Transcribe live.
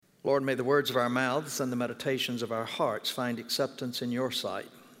Lord, may the words of our mouths and the meditations of our hearts find acceptance in your sight,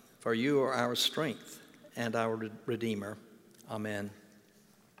 for you are our strength and our Redeemer. Amen.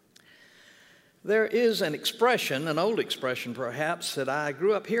 There is an expression, an old expression perhaps, that I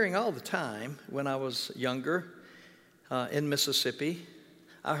grew up hearing all the time when I was younger in Mississippi.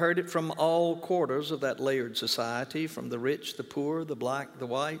 I heard it from all quarters of that layered society, from the rich, the poor, the black, the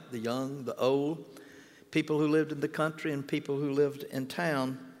white, the young, the old, people who lived in the country and people who lived in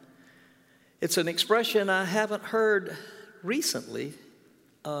town. It's an expression I haven't heard recently,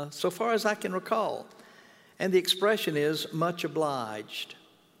 so far as I can recall. And the expression is, much obliged.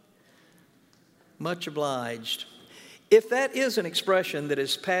 Much obliged. If that is an expression that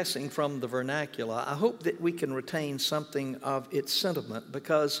is passing from the vernacular, I hope that we can retain something of its sentiment,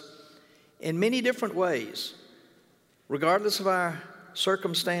 because in many different ways, regardless of our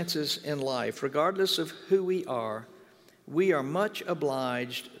circumstances in life, regardless of who we are much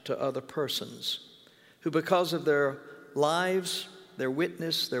obliged to other persons who, because of their lives, their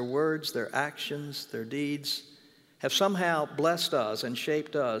witness, their words, their actions, their deeds, have somehow blessed us and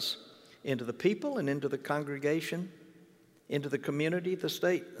shaped us into the people and into the congregation, into the community, the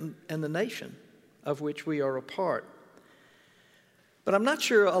state, and the nation of which we are a part. But I'm not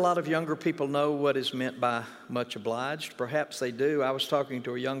sure a lot of younger people know what is meant by much obliged. Perhaps they do. I was talking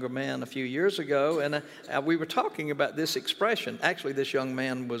to a younger man a few years ago, and we were talking about this expression. Actually, this young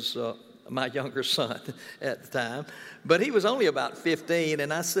man was my younger son at the time, but he was only about 15,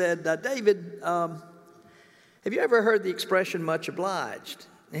 and I said, David, have you ever heard the expression much obliged?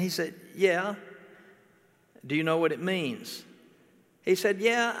 And he said, yeah. Do you know what it means? He said,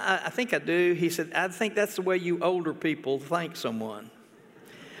 yeah, I think I do. He said, I think that's the way you older people thank someone.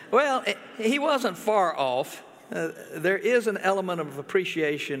 Well, he wasn't far off. There is an element of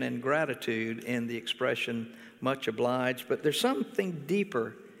appreciation and gratitude in the expression much obliged, but there's something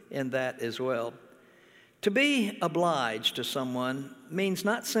deeper in that as well. To be obliged to someone means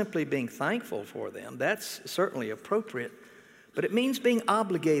not simply being thankful for them. That's certainly appropriate, but it means being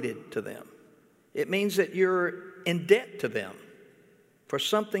obligated to them. It means that you're in debt to them for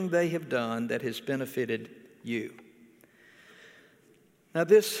something they have done that has benefited you. Now,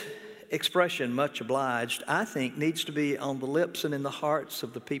 this expression, much obliged, I think needs to be on the lips and in the hearts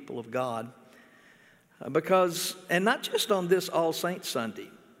of the people of God. Because, and not just on this All Saints Sunday,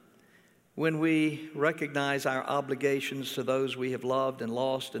 when we recognize our obligations to those we have loved and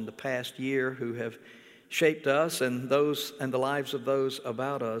lost in the past year who have shaped us and the lives of those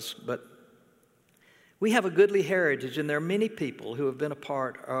about us, but we have a goodly heritage, and there are many people who have been a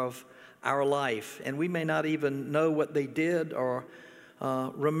part of our life, and we may not even know what they did or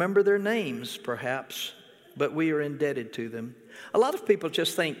remember their names, perhaps, but we are indebted to them. A lot of people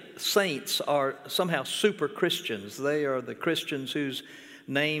just think saints are somehow super Christians. They are the Christians whose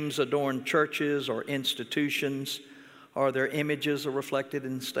names adorn churches or institutions, or their images are reflected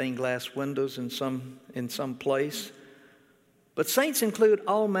in stained glass windows in some place. But saints include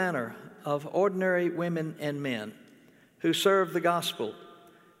all manner of ordinary women and men who serve the gospel,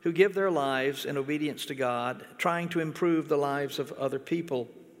 who give their lives in obedience to God, trying to improve the lives of other people.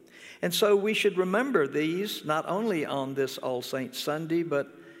 And so we should remember these not only on this All Saints Sunday, but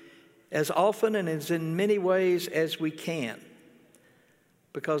as often and as in many ways as we can,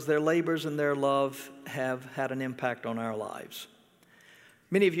 because their labors and their love have had an impact on our lives.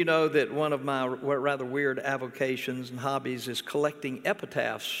 Many of you know that one of my rather weird avocations and hobbies is collecting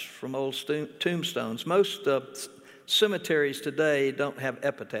epitaphs from old tombstones. Most cemeteries today don't have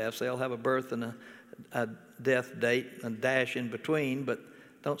epitaphs. They'll have a birth and a death date and a dash in between, but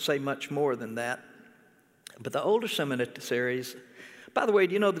don't say much more than that. But the older cemeteries, by the way,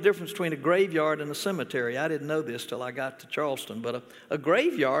 do you know the difference between a graveyard and a cemetery? I didn't know this till I got to Charleston, but a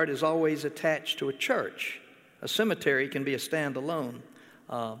graveyard is always attached to a church. A cemetery can be a standalone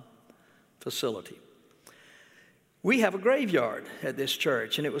facility. We have a graveyard at this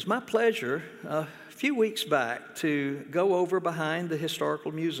church, and it was my pleasure a few weeks back to go over behind the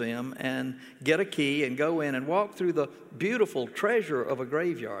historical museum and get a key and go in and walk through the beautiful treasure of a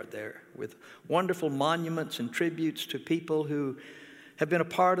graveyard there with wonderful monuments and tributes to people who have been a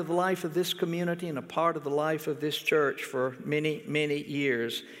part of the life of this community and a part of the life of this church for many, many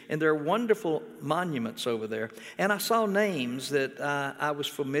years. And there are wonderful monuments over there. And I saw names that I was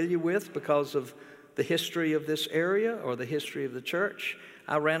familiar with because of the history of this area or the history of the church.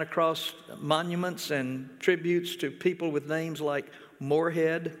 I ran across monuments and tributes to people with names like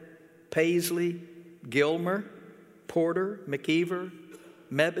Moorhead, Paisley, Gilmer, Porter, McKeever,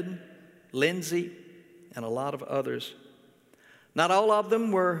 Mebane, Lindsay, and a lot of others. Not all of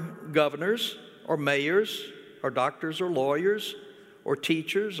them were governors or mayors or doctors or lawyers or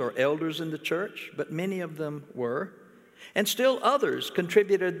teachers or elders in the church, but many of them were. And still others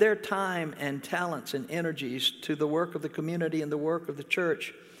contributed their time and talents and energies to the work of the community and the work of the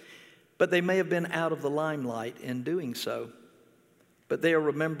church, but they may have been out of the limelight in doing so. But they are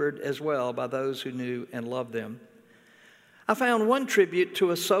remembered as well by those who knew and loved them. I found one tribute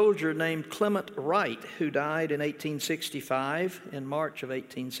to a soldier named Clement Wright, who died in 1865, in March of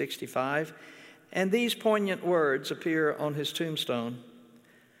 1865, and these poignant words appear on his tombstone.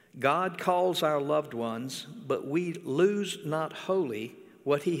 God calls our loved ones, but we lose not wholly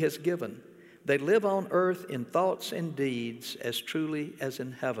what he has given. They live on earth in thoughts and deeds as truly as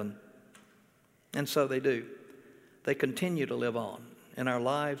in heaven. And so they do. They continue to live on in our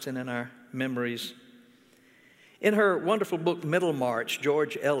lives and in our memories. In her wonderful book, Middlemarch,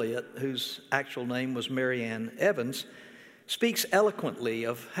 George Eliot, whose actual name was Mary Ann Evans, speaks eloquently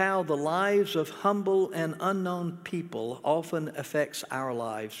of how the lives of humble and unknown people often affects our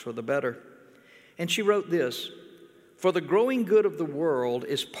lives for the better. And she wrote this: "For the growing good of the world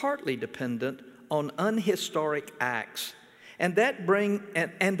is partly dependent on unhistoric acts, and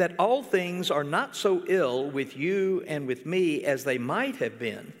that all things are not so ill with you and with me as they might have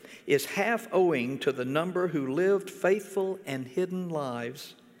been is half owing to the number who lived faithful and hidden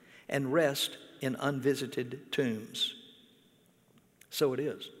lives and rest in unvisited tombs." So it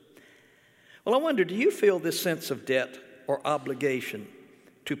is. Well, I wonder, do you feel this sense of debt or obligation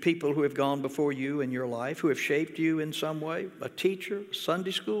to people who have gone before you in your life, who have shaped you in some way? A teacher, a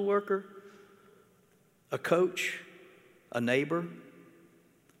Sunday school worker, a coach, a neighbor,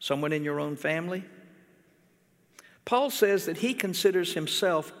 someone in your own family? Paul says that he considers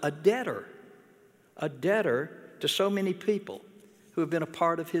himself a debtor to so many people who have been a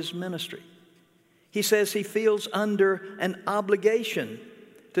part of his ministry. He says he feels under an obligation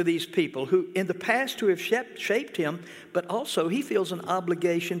to these people who in the past who have shaped him, but also he feels an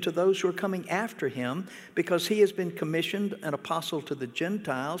obligation to those who are coming after him because he has been commissioned an apostle to the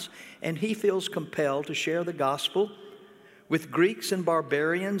Gentiles, and he feels compelled to share the gospel with Greeks and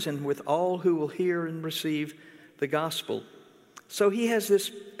barbarians and with all who will hear and receive the gospel. So he has this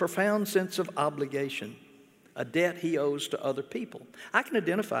profound sense of obligation, a debt he owes to other people. I can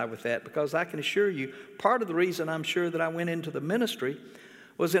identify with that because I can assure you part of the reason I'm sure that I went into the ministry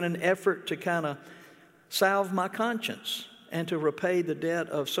was in an effort to kind of salve my conscience and to repay the debt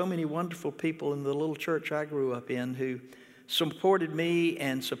of so many wonderful people in the little church I grew up in who supported me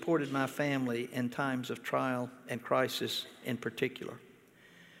and supported my family in times of trial and crisis in particular.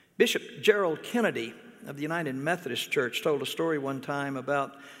 Bishop Gerald Kennedy of the United Methodist Church told a story one time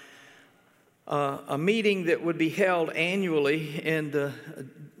about a meeting that would be held annually in the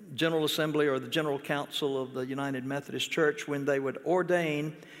General Assembly or the General Council of the United Methodist Church when they would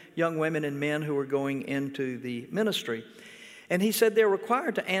ordain young women and men who were going into the ministry. And he said they're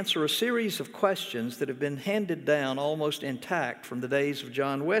required to answer a series of questions that have been handed down almost intact from the days of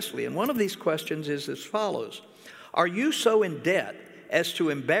John Wesley. And one of these questions is as follows: are you so in debt as to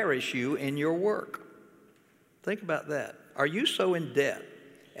embarrass you in your work? Think about that. Are you so in debt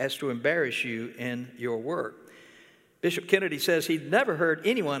as to embarrass you in your work? Bishop Kennedy says he'd never heard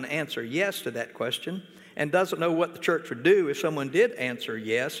anyone answer yes to that question and doesn't know what the church would do if someone did answer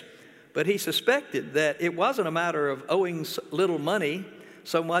yes, but he suspected that it wasn't a matter of owing little money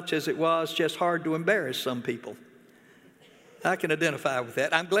so much as it was just hard to embarrass some people. I can identify with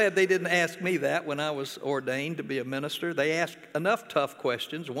that. I'm glad they didn't ask me that when I was ordained to be a minister. They asked enough tough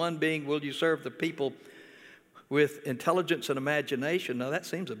questions, one being, will you serve the people with intelligence and imagination? Now, that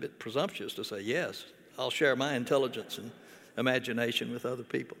seems a bit presumptuous to say, yes, I'll share my intelligence and imagination with other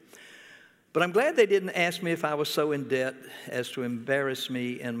people. But I'm glad they didn't ask me if I was so in debt as to embarrass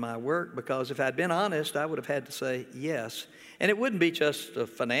me in my work, because if I'd been honest, I would have had to say yes. And it wouldn't be just a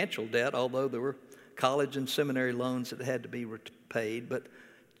financial debt, although there were college and seminary loans that had to be repaid, but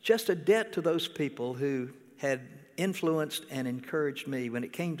just a debt to those people who had influenced and encouraged me when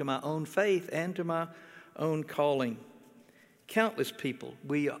it came to my own faith and to my own calling. Countless people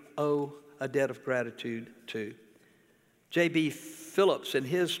we owe a debt of gratitude to. J.B. Phillips, in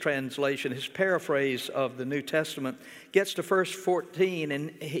his translation, his paraphrase of the New Testament, gets to verse 14, and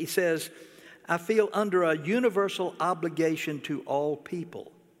he says, I feel under a universal obligation to all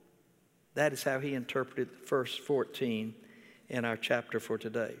people. That is how he interpreted verse 14 in our chapter for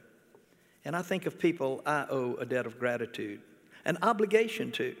today. And I think of people I owe a debt of gratitude, an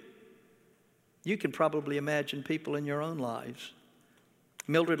obligation to. You can probably imagine people in your own lives.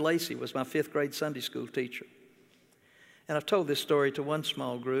 Mildred Lacey was my 5th grade Sunday school teacher. And I've told this story to one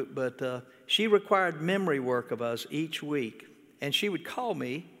small group, but she required memory work of us each week. And she would call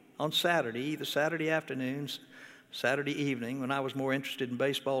me on Saturday, either Saturday afternoons, Saturday evening when I was more interested in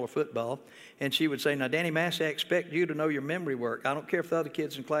baseball or football, and she would say, "Now, Danny Massey, I expect you to know your memory work. I don't care if the other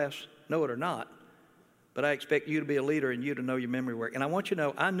kids in class know it or not, but I expect you to be a leader and you to know your memory work." And I want you to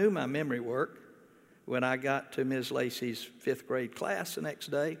know, I knew my memory work when I got to Ms. Lacey's 5th grade class the next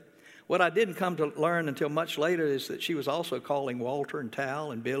day. What I didn't come to learn until much later is that she was also calling Walter and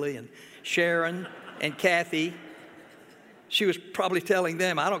Tal and Billy and Sharon and Kathy. She was probably telling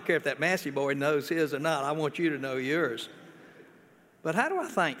them, "I don't care if that Massey boy knows his or not. I want you to know yours." But how do I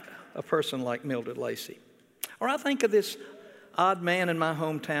thank a person like Mildred Lacey? Or I think of this odd man in my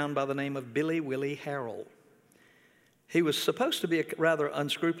hometown by the name of Billy Willie Harrell. He was supposed to be a rather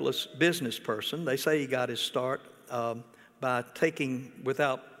unscrupulous business person. They say he got his start by taking,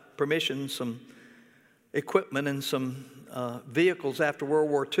 without permission, some equipment and some vehicles after World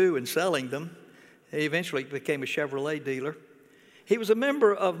War II and selling them. He eventually became a Chevrolet dealer. He was a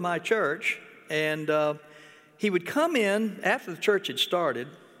member of my church, and he would come in after the church had started.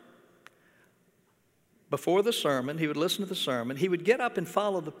 Before the sermon, he would listen to the sermon. He would get up and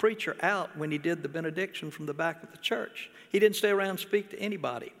follow the preacher out when he did the benediction from the back of the church. He didn't stay around and speak to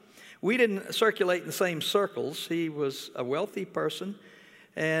anybody. We didn't circulate in the same circles. He was a wealthy person,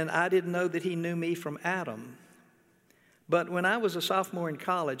 and I didn't know that he knew me from Adam. But when I was a sophomore in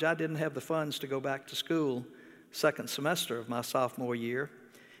college, I didn't have the funds to go back to school second semester of my sophomore year.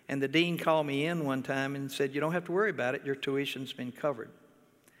 And the dean called me in one time and said, "You don't have to worry about it. Your tuition's been covered."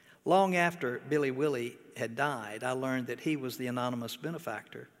 Long after Billy Willie had died, I learned that he was the anonymous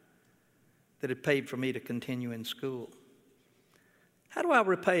benefactor that had paid for me to continue in school. How do I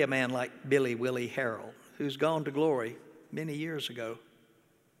repay a man like Billy Willie Harrell, who's gone to glory many years ago?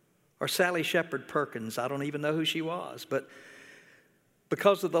 Or Sally Shepard Perkins, I don't even know who she was, but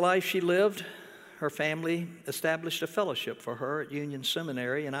because of the life she lived, her family established a fellowship for her at Union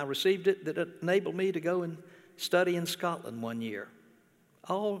Seminary, and I received it that enabled me to go and study in Scotland one year.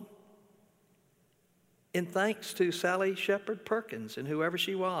 All in thanks to Sally Shepard Perkins and whoever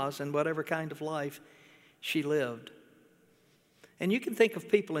she was and whatever kind of life she lived. And you can think of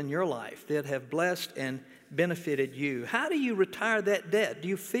people in your life that have blessed and benefited you. How do you retire that debt? Do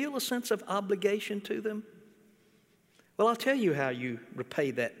you feel a sense of obligation to them? Well, I'll tell you how you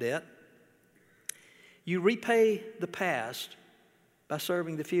repay that debt. You repay the past by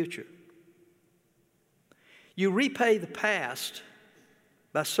serving the future. You repay the past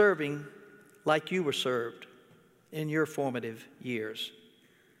by serving like you were served in your formative years.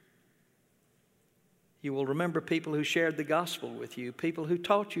 You will remember people who shared the gospel with you, people who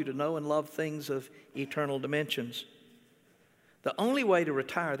taught you to know and love things of eternal dimensions. The only way to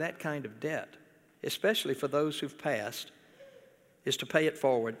retire that kind of debt, especially for those who've passed, is to pay it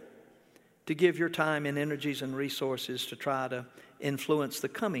forward, to give your time and energies and resources to try to influence the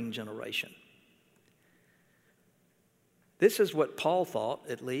coming generation. This is what Paul thought,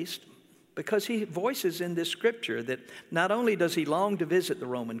 at least, because he voices in this scripture that not only does he long to visit the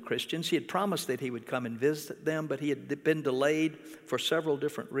Roman Christians, he had promised that he would come and visit them, but he had been delayed for several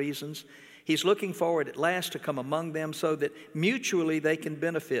different reasons. He's looking forward at last to come among them so that mutually they can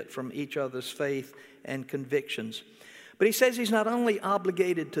benefit from each other's faith and convictions. But he says he's not only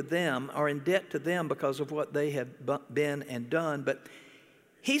obligated to them or in debt to them because of what they have been and done, but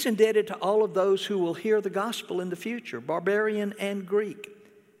he's indebted to all of those who will hear the gospel in the future, barbarian and Greek.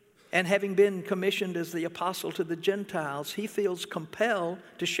 And having been commissioned as the apostle to the Gentiles, he feels compelled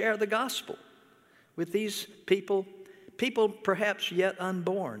to share the gospel with these people perhaps yet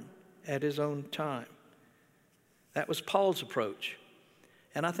unborn at his own time. That was Paul's approach.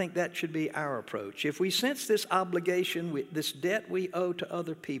 And I think that should be our approach. If we sense this obligation, this debt we owe to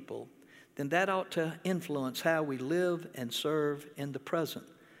other people, then that ought to influence how we live and serve in the present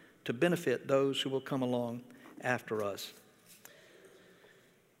to benefit those who will come along after us.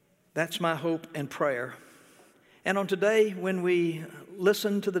 That's my hope and prayer. And on today, when we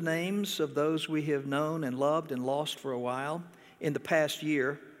listen to the names of those we have known and loved and lost for a while in the past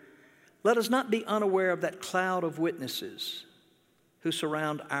year, let us not be unaware of that cloud of witnesses who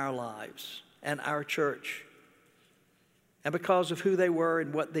surround our lives and our church. And because of who they were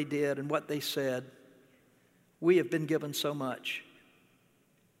and what they did and what they said, we have been given so much.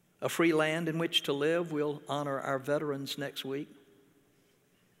 A free land in which to live. We'll honor our veterans next week.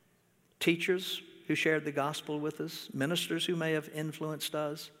 Teachers who shared the gospel with us, ministers who may have influenced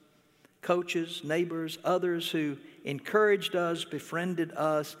us, coaches, neighbors, others who encouraged us, befriended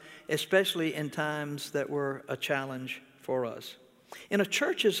us, especially in times that were a challenge for us. In a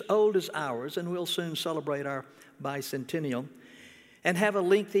church as old as ours, and we'll soon celebrate our bicentennial, and have a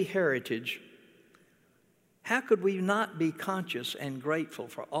lengthy heritage, how could we not be conscious and grateful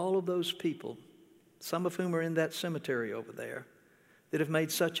for all of those people some of whom are in that cemetery over there, that have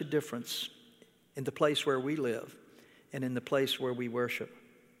made such a difference in the place where we live and in the place where we worship.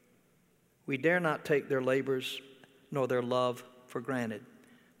 We dare not take their labors nor their love for granted,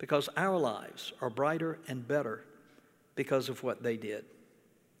 because our lives are brighter and better because of what they did.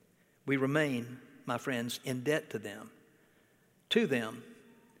 We remain, my friends, in debt to them. To them,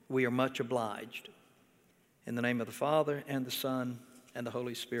 we are much obliged. In the name of the Father, and the Son, and the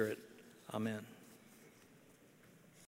Holy Spirit, amen.